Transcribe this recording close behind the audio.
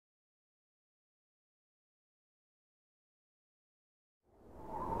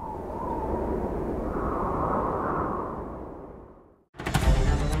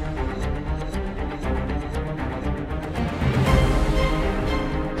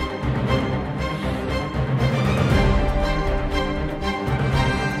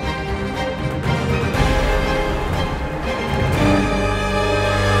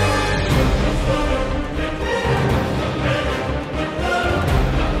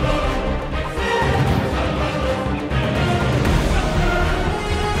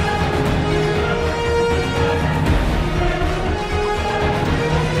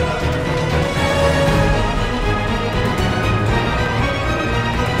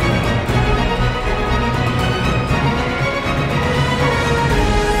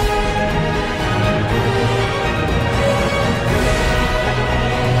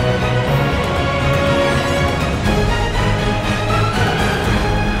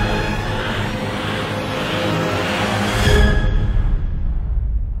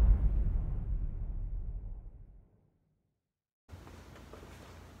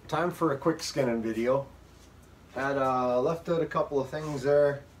time for a quick skinning video. Had left out a couple of things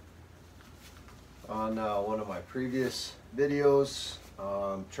there on one of my previous videos.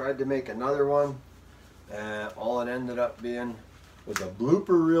 Tried to make another one, and all it ended up being was a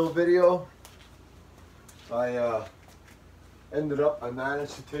blooper reel video. I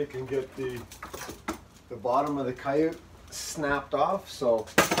managed to take and get the bottom of the coyote snapped off, so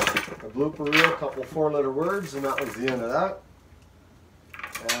a blooper reel, a couple 4-letter words, and that was the end of that.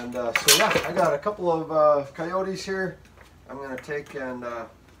 And so yeah, I got a couple of coyotes here. I'm gonna take and I'm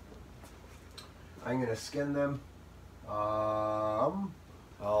gonna skin them. I'll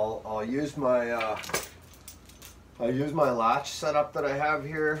use my latch setup that I have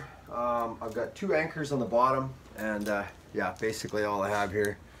here. I've got 2 anchors on the bottom, and yeah, basically all I have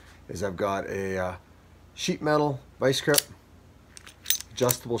here is I've got a sheet metal vice grip,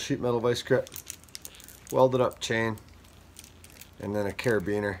 adjustable sheet metal vice grip, welded up chain, and then a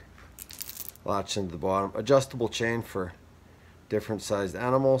carabiner latch into the bottom. Adjustable chain for different sized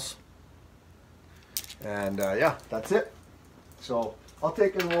animals. And yeah, that's it. So I'll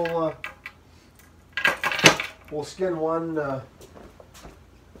take and we'll skin one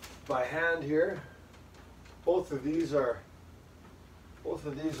by hand here. Both of these are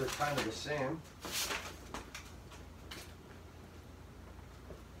kind of the same.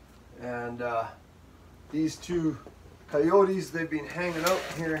 And these 2 coyotes, they've been hanging out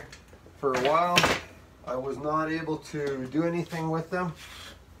here for a while. I was not able to do anything with them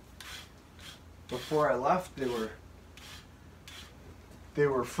before I left. They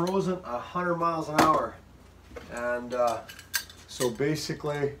were frozen 100 miles an hour, and so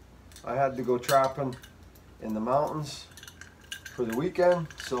basically I had to go trapping in the mountains for the weekend.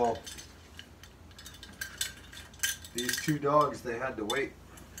 So these 2 dogs, they had to wait.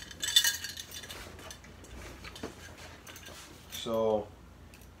 So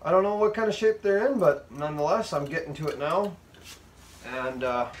I don't know what kind of shape they're in, but nonetheless, I'm getting to it now. And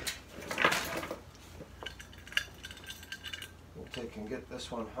we'll take and get this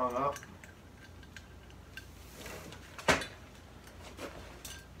one hung up.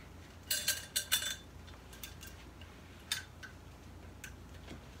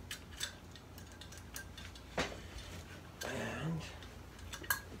 And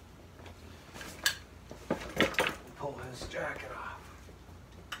pull his jacket off.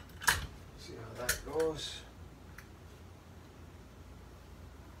 See how that goes.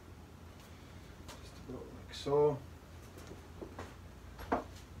 Just about like so.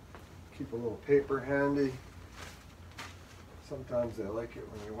 Keep a little paper handy. Sometimes they like it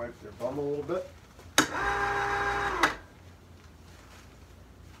when you wipe their bum a little bit.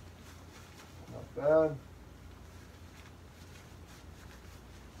 Not bad.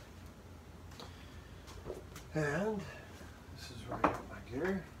 And this is where I get my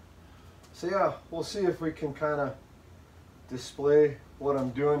gear. So yeah, we'll see if we can kind of display what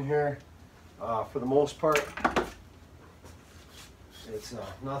I'm doing here. For the most part, it's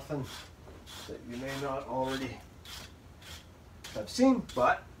nothing that you may not already have seen,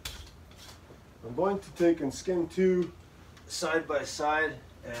 but I'm going to take and skin 2 side by side,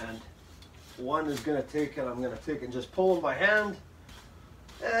 and one is going to take and I'm going to take and just pull them by hand.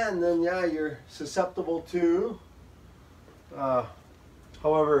 And then yeah, you're susceptible to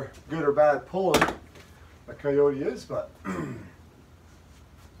however good or bad pulling a coyote is, but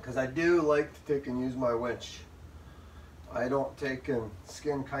because I do like to take and use my winch. I don't take and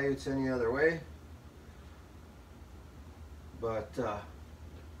skin coyotes any other way, but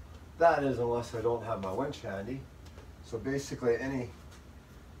that is unless I don't have my winch handy. So basically any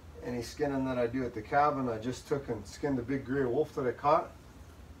skinning that I do at the cabin, I just took and skinned a big gray wolf that I caught,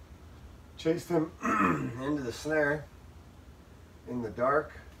 chased him into the snare in the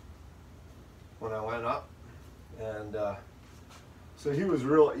dark when I went up, and so he was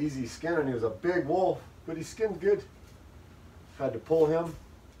real easy skinning. He was a big wolf, but he skinned good. Had to pull him,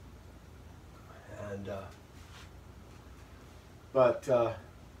 and but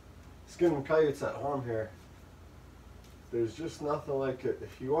skinning coyotes at home here, there's just nothing like it.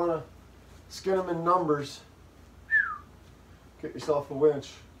 If you want to skin them in numbers, get yourself a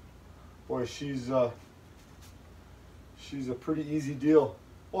winch. Boy, she's a pretty easy deal.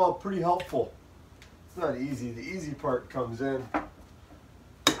 Well, pretty helpful. It's not easy. The easy part comes in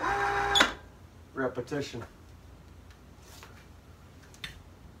repetition.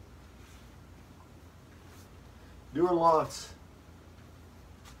 Doing lots.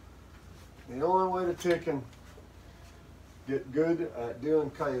 The only way to take and get good at doing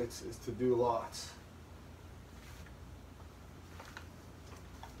coyotes is to do lots.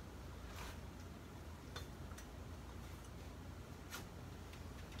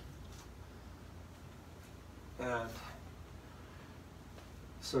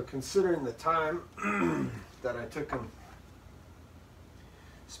 So considering the time that I took and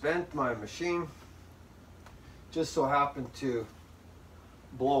spent, my machine just so happened to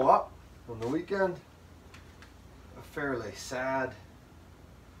blow up on the weekend. A fairly sad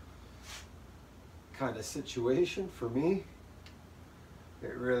kind of situation for me.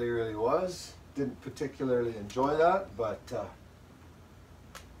 It really was. Didn't particularly enjoy that, but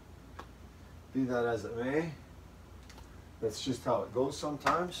be that as it may, that's just how it goes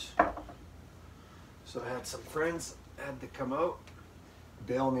sometimes. So I had some friends had to come out,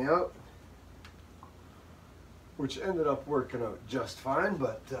 bail me out, which ended up working out just fine,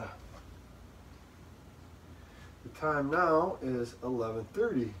 but the time now is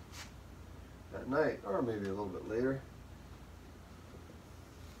 11:30 at night, or maybe a little bit later.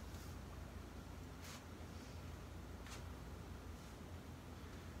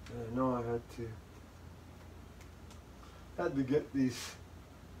 And I know I had to get these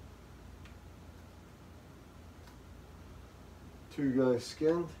two guys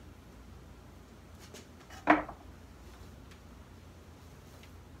skinned.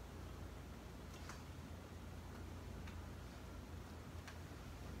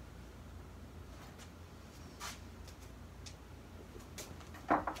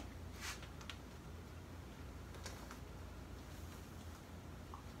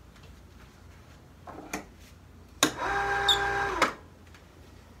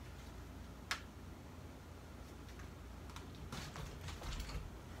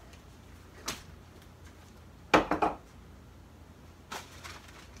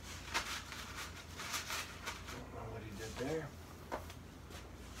 There.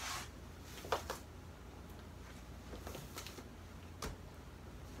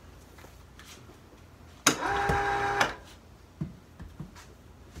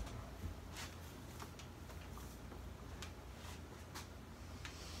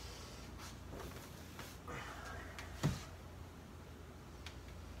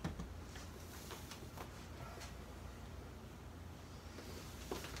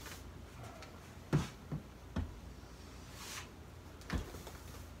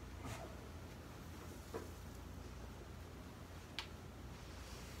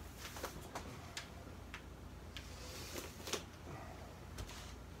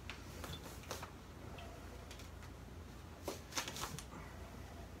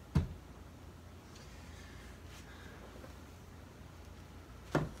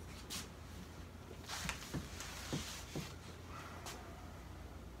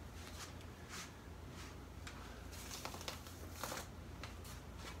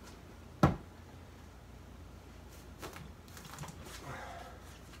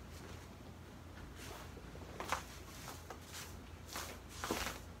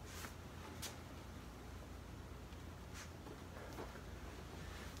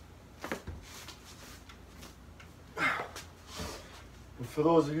 And for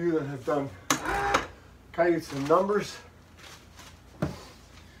those of you that have done coyotes and numbers,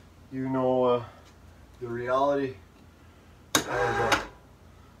 you know the reality of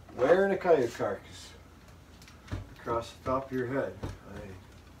wearing a coyote carcass across the top of your head.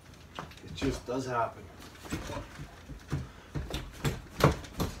 It just does happen.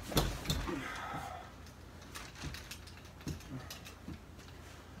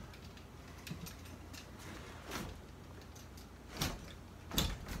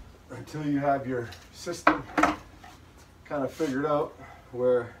 Until you have your system kind of figured out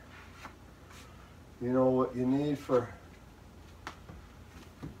where you know what you need for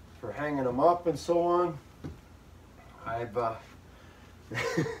hanging them up and so on. I've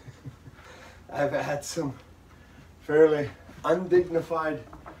I've had some fairly undignified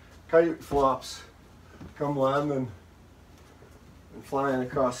coyote flops come landing and flying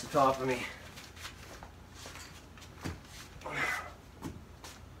across the top of me.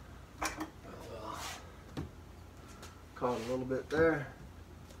 Caught a little bit there.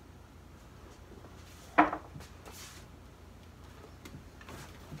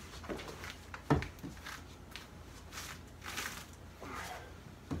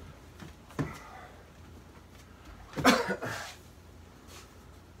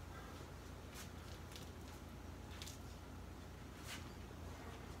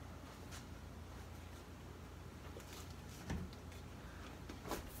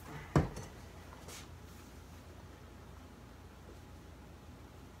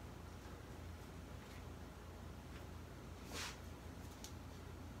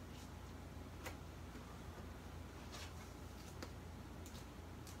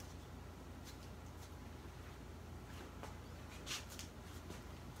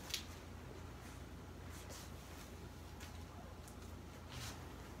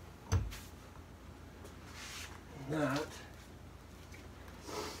 that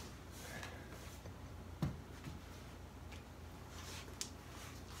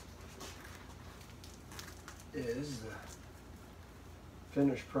is the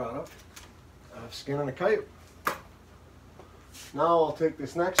finished product of skinning a coyote. Now I'll take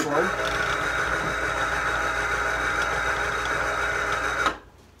this next one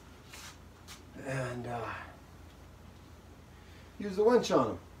and use the winch on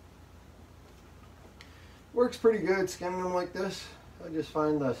them. Works pretty good skinning them like this. I just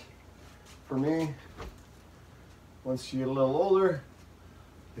find that for me, once you get a little older,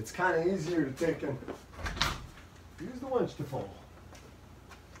 it's kind of easier to take and use the winch to pull.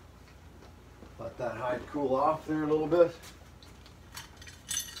 Let that hide cool off there a little bit.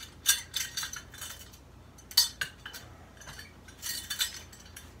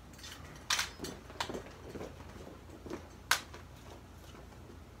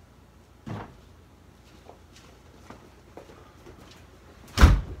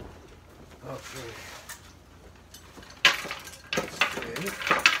 Okay.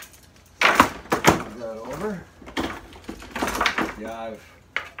 Move that over. Yeah,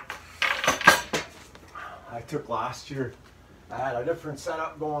 I took last year. I had a different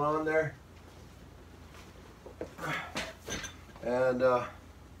setup going on there. And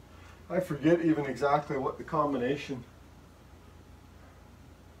I forget even exactly what the combination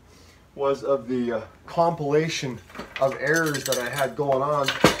was of the compilation of errors that I had going on.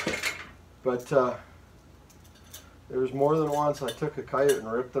 But there was more than once I took a coyote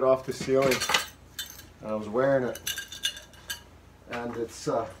and ripped it off the ceiling. And I was wearing it. And it's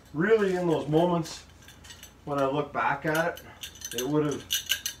really in those moments when I look back at it, it would have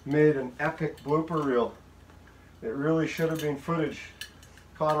made an epic blooper reel. It really should have been footage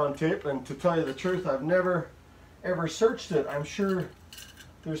caught on tape, and to tell you the truth, I've never ever searched it. I'm sure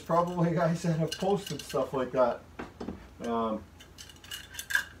there's probably guys that have posted stuff like that.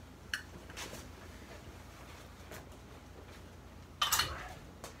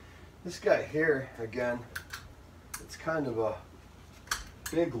 This guy here, again, it's kind of a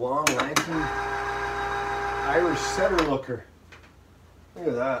big, long, lanky Irish setter looker. Look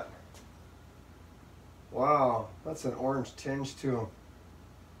at that. Wow, that's an orange tinge to him.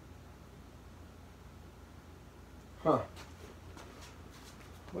 Huh.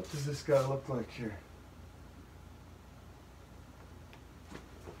 What does this guy look like here?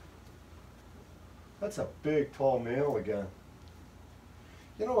 That's a big, tall male again.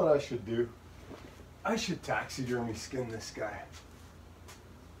 You know what I should do? I should taxidermy skin this guy.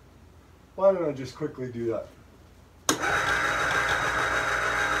 Why don't I just quickly do that?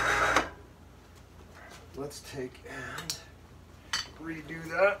 Let's take and redo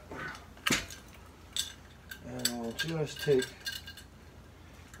that. And we'll just take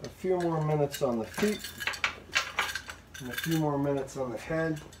a few more minutes on the feet and a few more minutes on the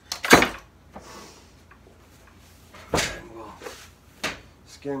head. And we'll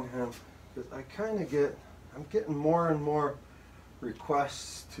skin him. Because I kind of I'm getting more and more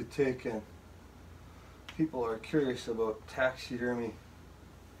requests to take in. People are curious about taxidermy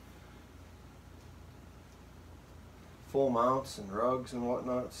full mounts and rugs and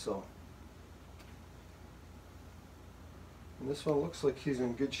whatnot, so. And this one looks like he's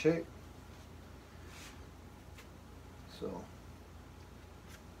in good shape. So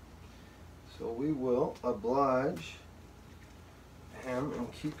we will oblige him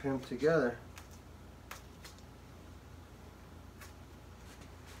and keep him together.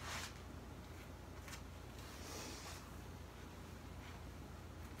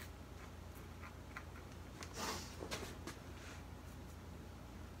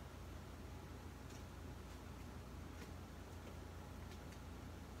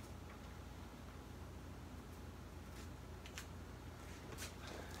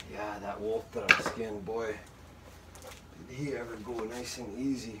 Yeah, that wolf that I skinned, boy, did he ever go nice and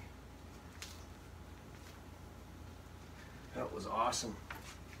easy. That was awesome.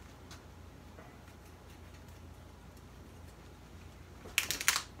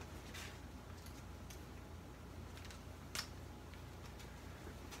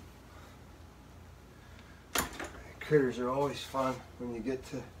 Critters are always fun when you get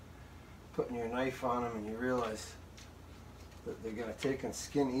to putting your knife on them and you realize that they're going to take and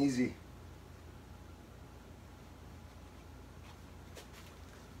skin easy.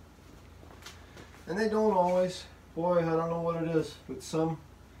 And they don't always. Boy, I don't know what it is, but some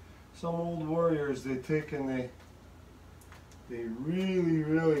old warriors, they take and they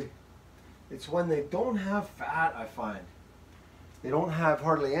really, it's when they don't have fat, I find. They don't have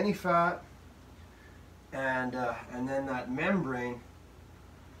hardly any fat, and then that membrane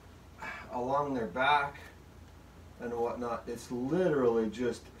along their back and whatnot. It's literally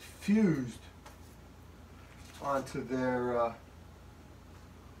just fused onto their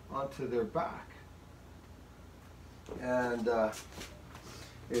back, and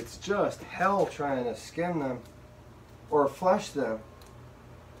it's just hell trying to skin them or flesh them.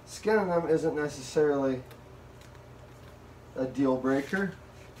 Skinning them isn't necessarily a deal breaker,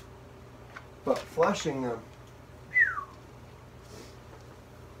 but fleshing them,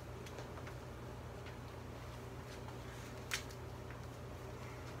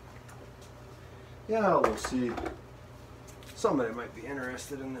 yeah, we'll see. Somebody might be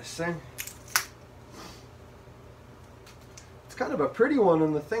interested in this thing. It's kind of a pretty one,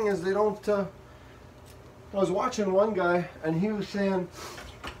 and the thing is, they don't. I was watching one guy, and he was saying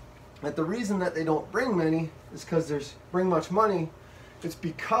that the reason that they don't bring many is because bring much money. It's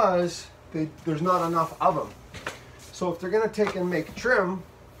because there's not enough of them. So if they're going to take and make trim,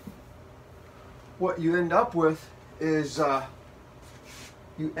 what you end up with is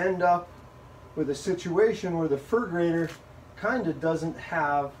you end up with a situation where the fur grader kind of doesn't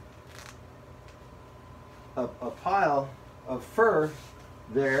have a pile of fur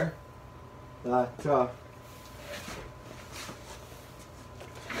there that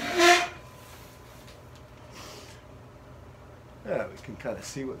yeah, we can kind of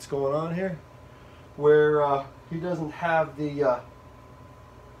see what's going on here, where he doesn't have the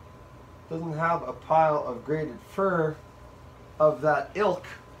doesn't have a pile of graded fur of that ilk,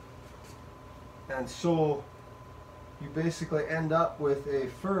 and so you basically end up with a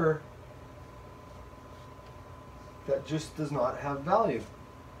fur that just does not have value.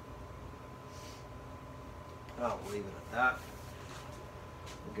 I'll leave it at that.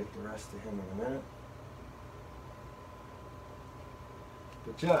 We'll get the rest of him in a minute.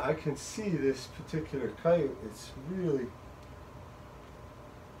 But yeah, I can see this particular coyote. It's really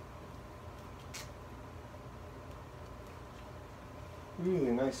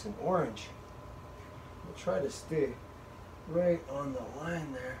nice and orange. I'll try to stay right on the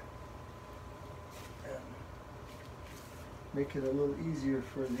line there and make it a little easier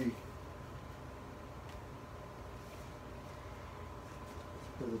for the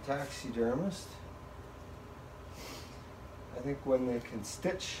taxidermist. I think when they can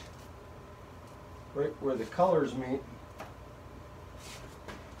stitch right where the colors meet,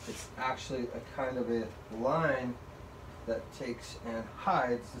 it's actually a kind of a line that takes and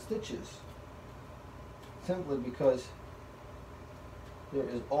hides the stitches, simply because there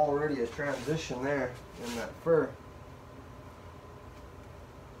is already a transition there in that fur.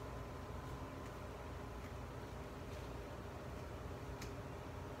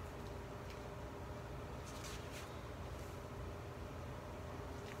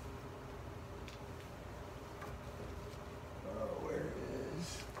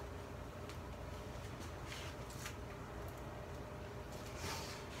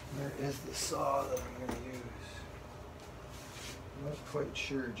 Where is the saw that I'm going to use? I'm not quite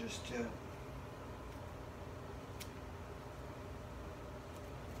sure just yet.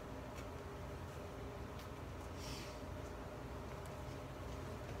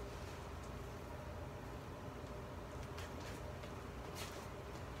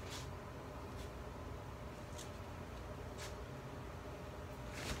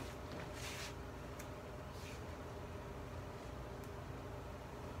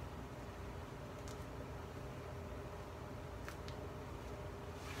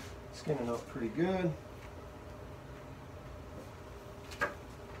 Skinning out pretty good.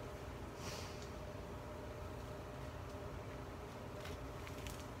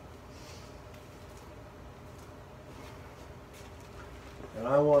 And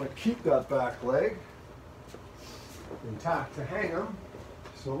I want to keep that back leg intact to hang him.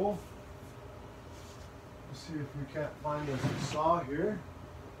 So we'll see if we can't find us a saw here.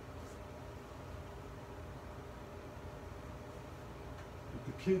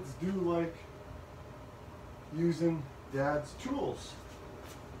 The kids do like using Dad's tools,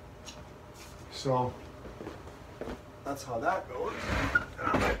 so that's how that goes. And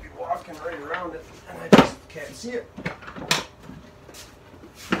I might be walking right around it and I just can't see it.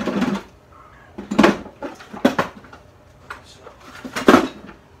 So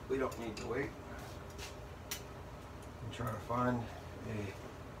we don't need to wait. I'm trying to find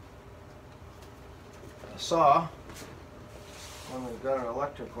a saw. When we've got an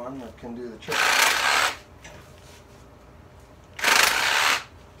electric one that can do the trick.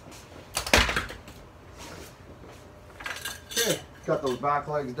 Okay, got those back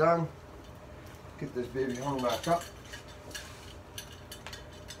legs done. Get this baby hung back up.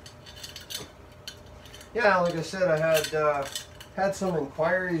 Yeah, like I said, I had some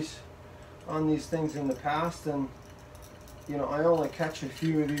inquiries on these things in the past, and you know, I only catch a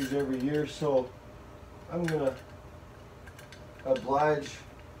few of these every year, so I'm gonna oblige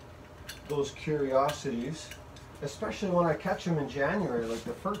those curiosities, especially when I catch them in January. Like,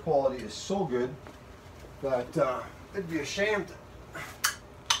 the fur quality is so good that it'd be a shame to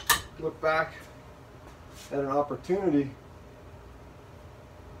look back at an opportunity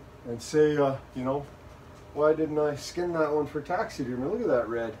and say, you know, why didn't I skin that one for taxidermy? Look at that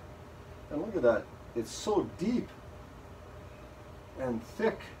red, and look at that, it's so deep and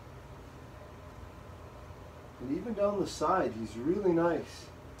thick, and even down the side he's really nice.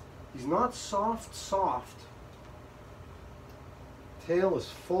 He's not soft. Tail is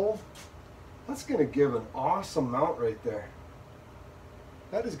full. That's going to give an awesome mount right there.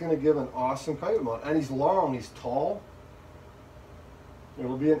 That is going to give an awesome coyote mount. And he's long, he's tall.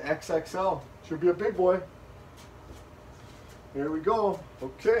 It'll be an XXL. Should be a big boy. Here we go.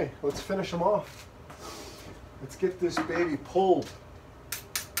 Okay, let's finish him off. Let's get this baby pulled.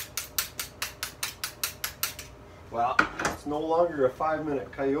 Well, it's no longer a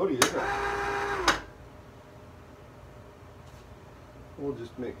 5-minute coyote, is it? We'll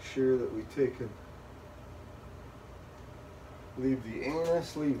just make sure that we take and leave the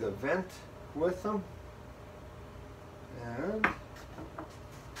anus, leave the vent with them. And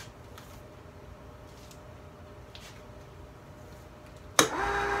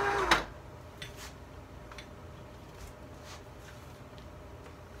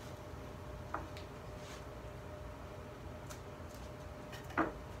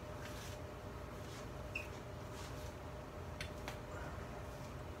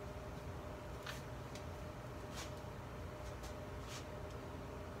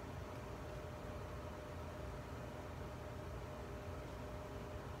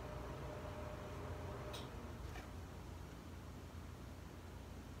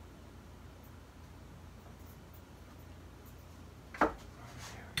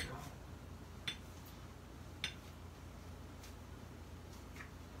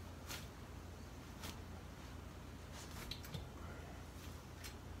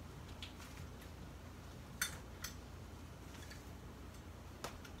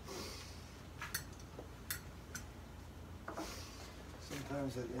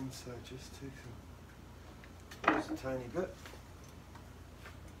sometimes that inside just takes a tiny bit.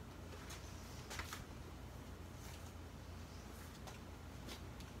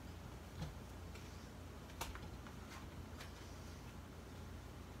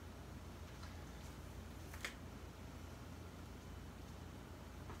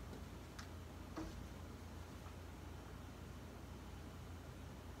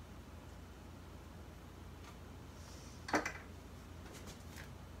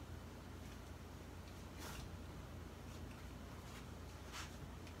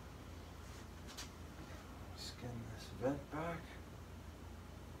 Skin this vent back.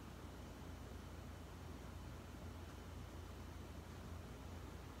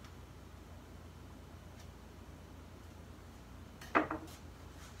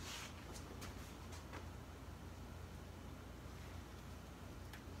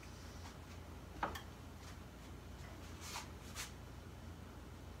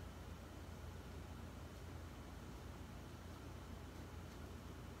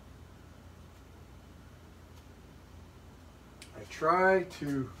 I try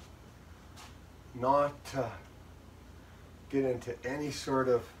to not get into any sort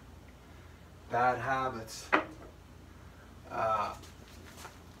of bad habits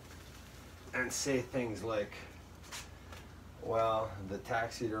and say things like, well, the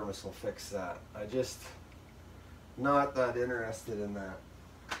taxidermist will fix that. I just not that interested in that.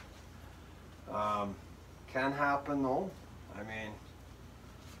 Can happen though. I mean,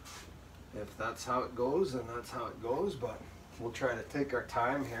 if that's how it goes, then that's how it goes, but we'll try to take our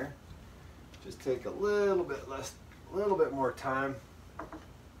time here. Just take a little bit more time,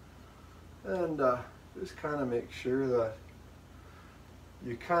 and just kind of make sure that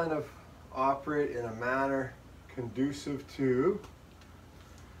you kind of operate in a manner conducive to,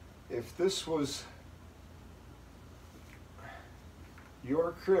 if this was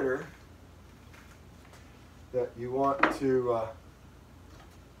your critter that you want to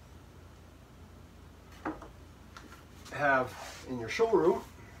have in your showroom,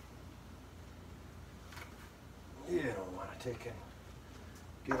 you don't want to take and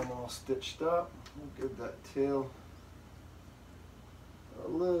get them all stitched up. We'll give that tail a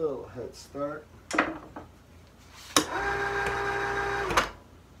little head start.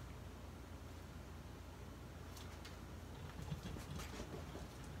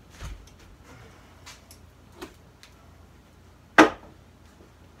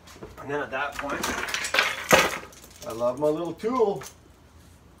 And then at that point, I love my little tool.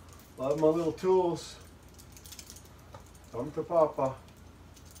 Love my little tools. Come to Papa.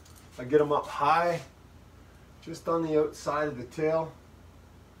 I get them up high, just on the outside of the tail,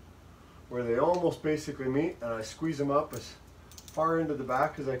 where they almost basically meet, and I squeeze them up as far into the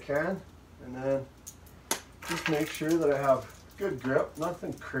back as I can, and then just make sure that I have good grip,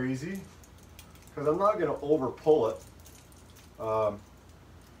 nothing crazy, because I'm not going to over pull it.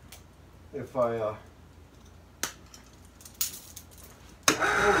 If you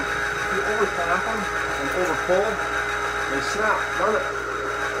over tap them and over pull them, they snap. Run it.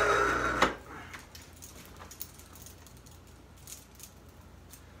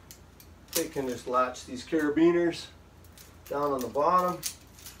 They can just latch these carabiners down on the bottom.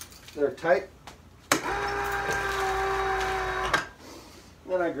 They're tight.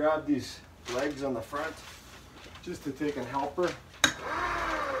 Then I grab these legs on the front just to take and help her.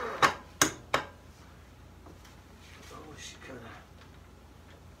 Oh, she kind of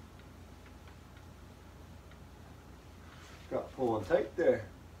got pulling tight there.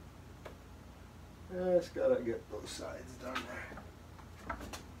 Just gotta get those sides done there.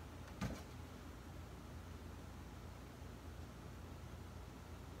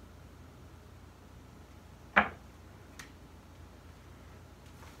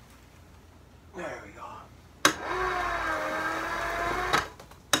 There we go.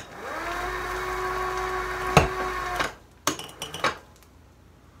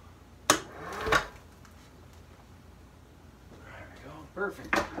 There we go.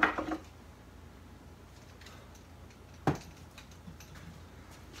 Perfect.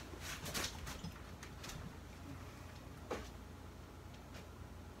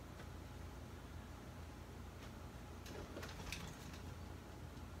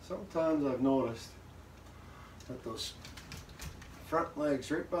 Sometimes I've noticed that those front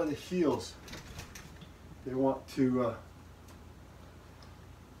legs right by the heels, they want to,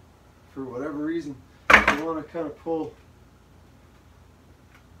 for whatever reason, they want to kind of pull,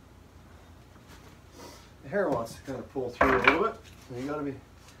 the hair wants to kind of pull through a little bit. So you got to be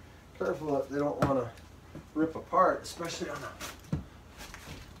careful that they don't want to rip apart, especially on a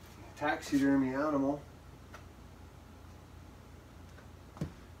taxidermy animal.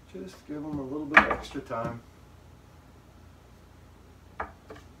 Just give them a little bit extra time.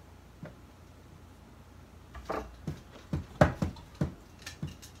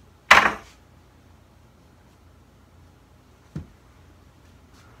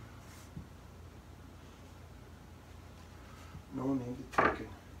 No need to take it.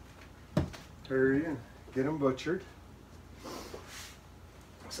 Hurry and get them butchered.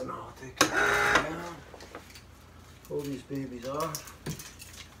 So now I'll take it down, pull these babies off.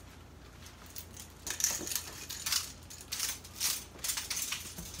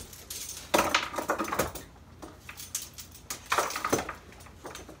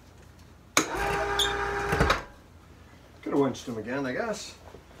 Could have winched them again, I guess.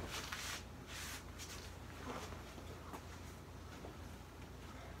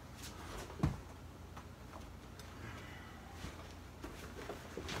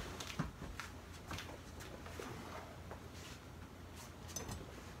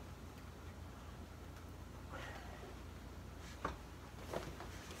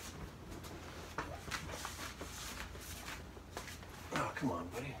 Oh, come on,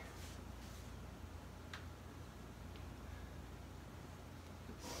 buddy.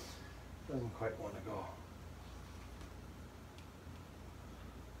 Doesn't quite want to go.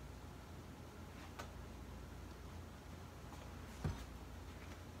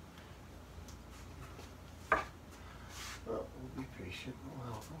 Well, we'll be patient.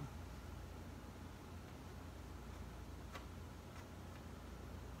 We'll help them.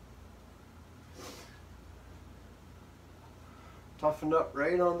 Toughened up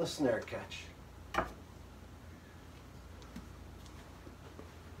right on the snare catch.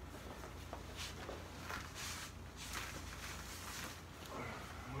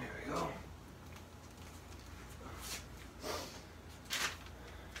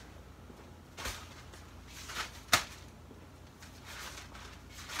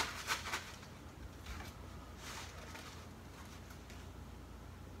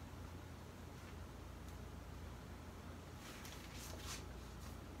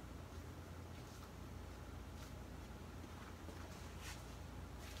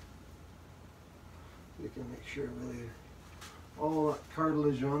 You can make sure we leave all that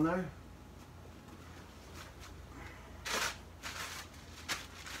cartilage on there.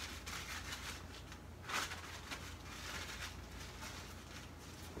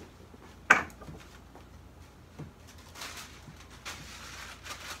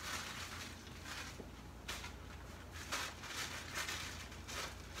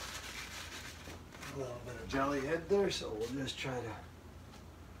 A little bit of jelly head there, so we'll just try to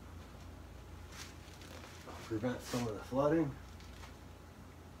prevent some of the flooding.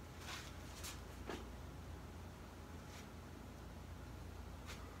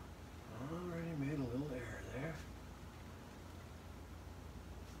 Already made a little error there.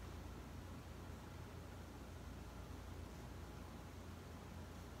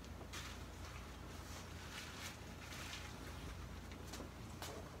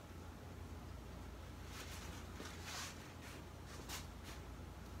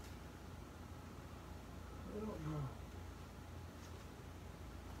 I don't know.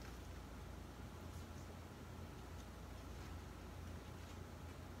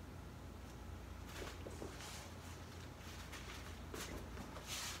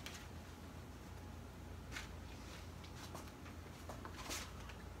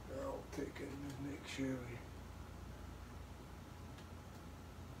 I'll take it and make sure we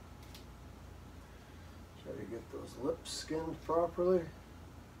try to get those lips skinned properly.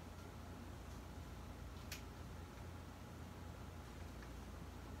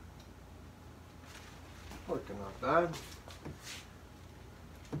 Working not bad.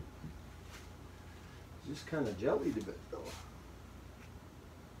 Just kind of jellied a bit though.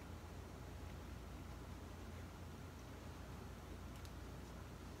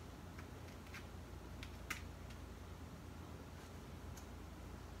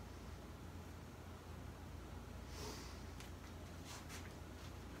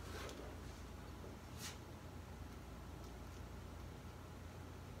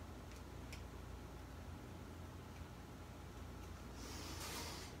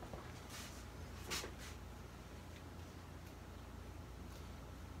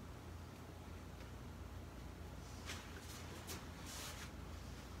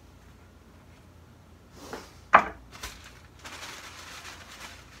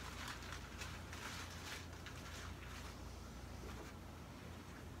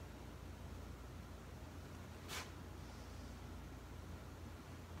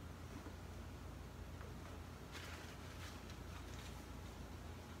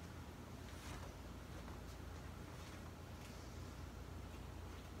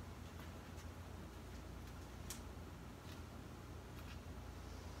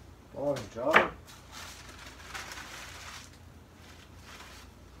 Oh, good job.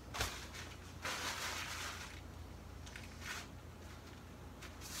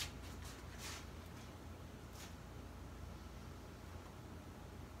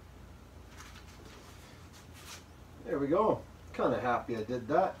 There we go. Kind of happy I did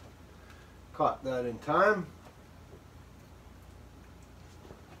that. Caught that in time.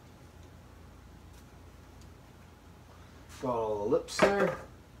 Got all the lips there.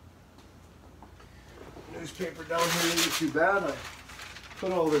 Newspaper down here isn't too bad. I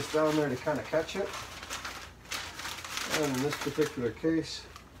put all this down there to kind of catch it. And in this particular case,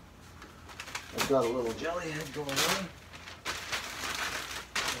 I've got a little jelly head going on.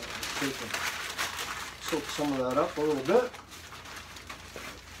 Soak some of that up a little bit.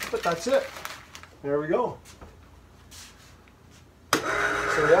 But that's it. There we go. So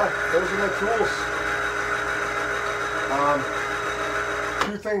yeah, those are my tools.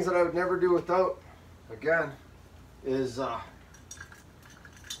 Two things that I would never do without, again, is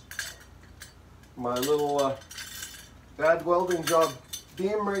my little bad welding job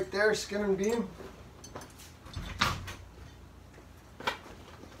beam right there, skin and beam.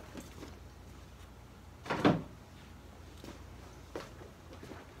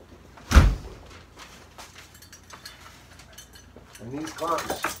 And these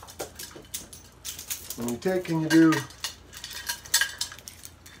clamps. When you take and you do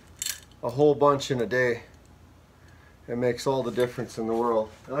a whole bunch in a day, it makes all the difference in the world.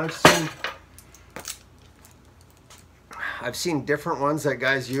 And I've seen different ones that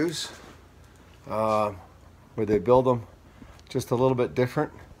guys use where they build them just a little bit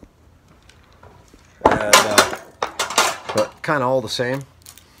different, and, but kind of all the same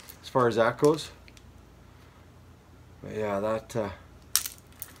as far as that goes. But yeah, that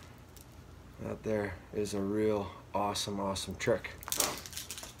there is a real awesome trick.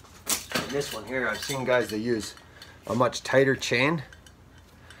 And this one here, I've seen guys that use a much tighter chain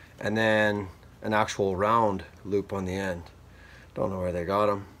and then an actual round loop on the end. Don't know where they got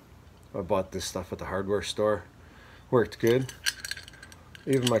them. I bought this stuff at the hardware store. Worked good.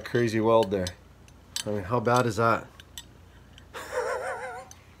 Even my crazy weld there. I mean, how bad is that?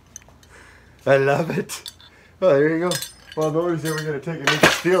 I love it. Oh, there you go. Well, nobody's ever going to take it in to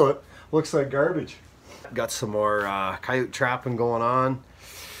steal it. Looks like garbage. Got some more coyote trapping going on.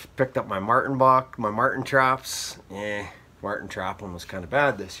 Picked up my martin traps. Martin trapping was kind of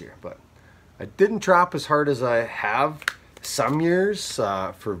bad this year, but I didn't trap as hard as I have some years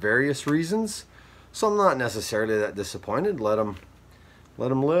for various reasons, so I'm not necessarily that disappointed. Let them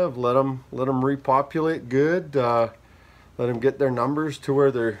live, let them repopulate good, let them get their numbers to where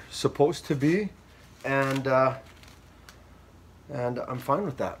they're supposed to be, and I'm fine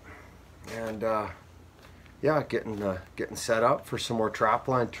with that. And yeah, getting set up for some more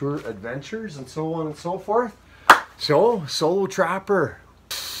trapline tour adventures and so on and so forth. So, solo trapper,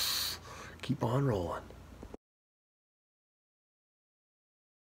 keep on rolling.